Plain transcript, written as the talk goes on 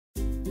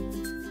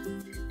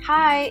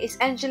Hi, it's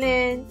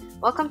Angeline.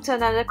 Welcome to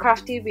another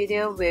crafty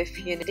video with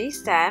Unity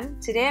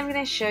Stamp. Today I'm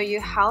going to show you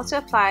how to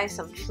apply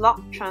some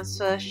flock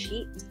transfer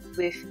sheet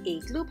with a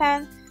glue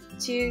pen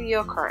to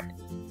your card.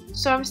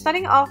 So I'm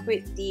starting off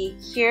with the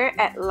Here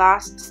at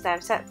Last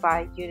stamp set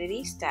by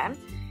Unity Stamp,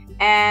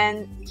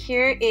 and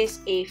here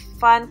is a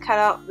fun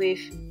cutout with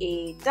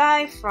a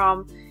die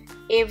from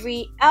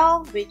Avery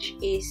Elle, which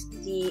is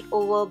the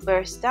oval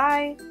burst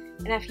die,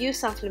 and I've used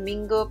some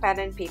flamingo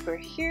pattern paper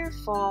here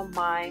for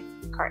my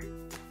card.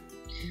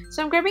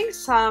 So I'm grabbing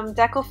some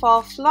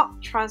Decofall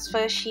flock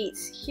transfer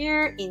sheets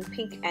here in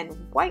pink and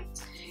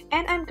white,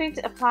 and I'm going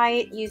to apply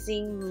it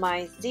using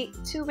my Zig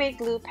two-way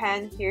glue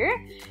pen here.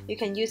 You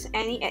can use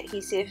any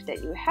adhesive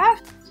that you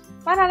have,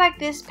 but I like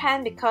this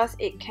pen because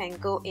it can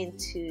go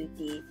into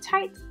the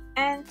tight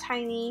and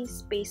tiny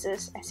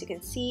spaces, as you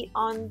can see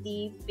on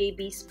the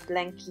baby's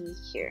blankie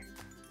here.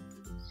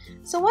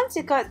 So once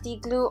you got the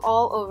glue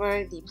all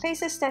over the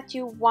places that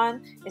you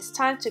want, it's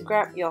time to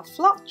grab your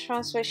flock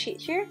transfer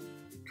sheet here,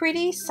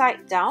 pretty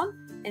side down,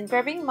 and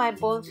grabbing my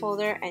bone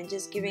folder and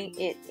just giving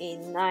it a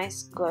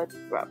nice good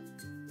rub.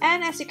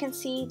 And as you can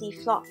see, the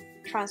flock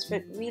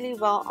transferred really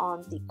well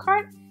on the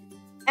card.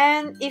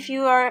 And if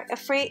you are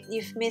afraid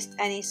you've missed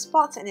any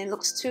spots and it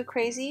looks too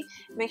crazy,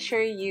 make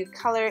sure you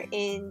color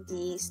in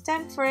the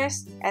stamp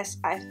first, as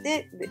I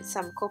did with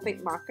some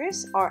Copic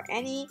markers or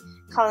any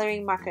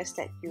coloring markers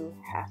that you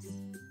have.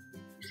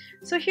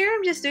 So here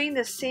I'm just doing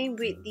the same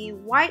with the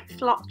white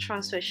flock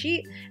transfer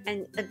sheet,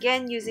 and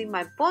again using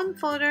my bone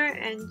folder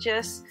and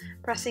just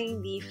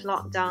pressing the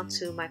flock down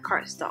to my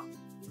cardstock.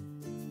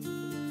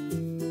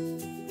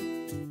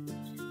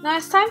 Now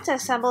it's time to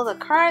assemble the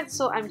card,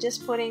 so I'm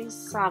just putting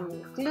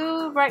some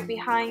glue right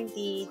behind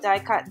the die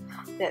cut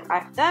that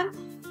I've done,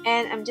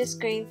 and I'm just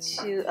going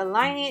to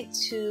align it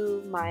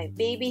to my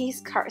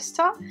baby's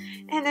cardstock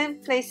and then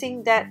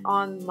placing that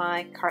on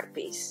my card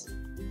base.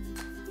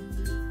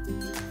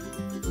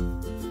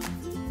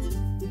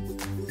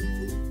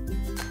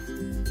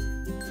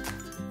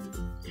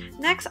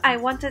 Next, I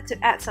wanted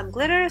to add some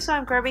glitter, so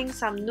I'm grabbing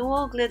some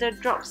Nuvo glitter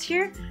drops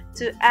here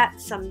to add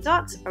some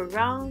dots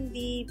around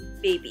the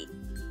baby.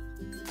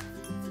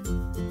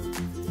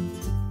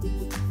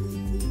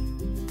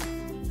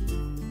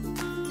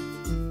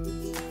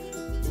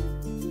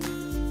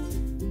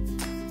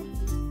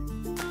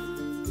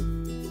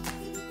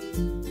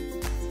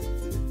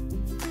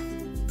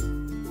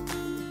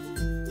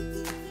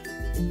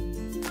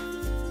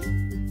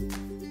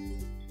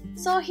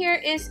 So here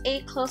is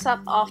a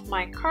close-up of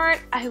my card.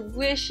 I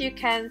wish you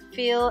can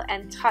feel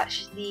and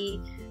touch the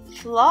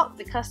flock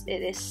because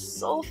it is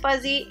so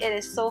fuzzy. It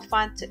is so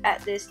fun to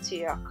add this to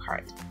your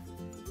card.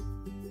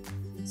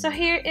 So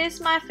here is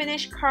my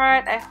finished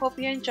card. I hope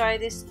you enjoy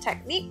this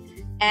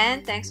technique,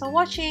 and thanks for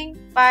watching.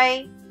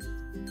 Bye!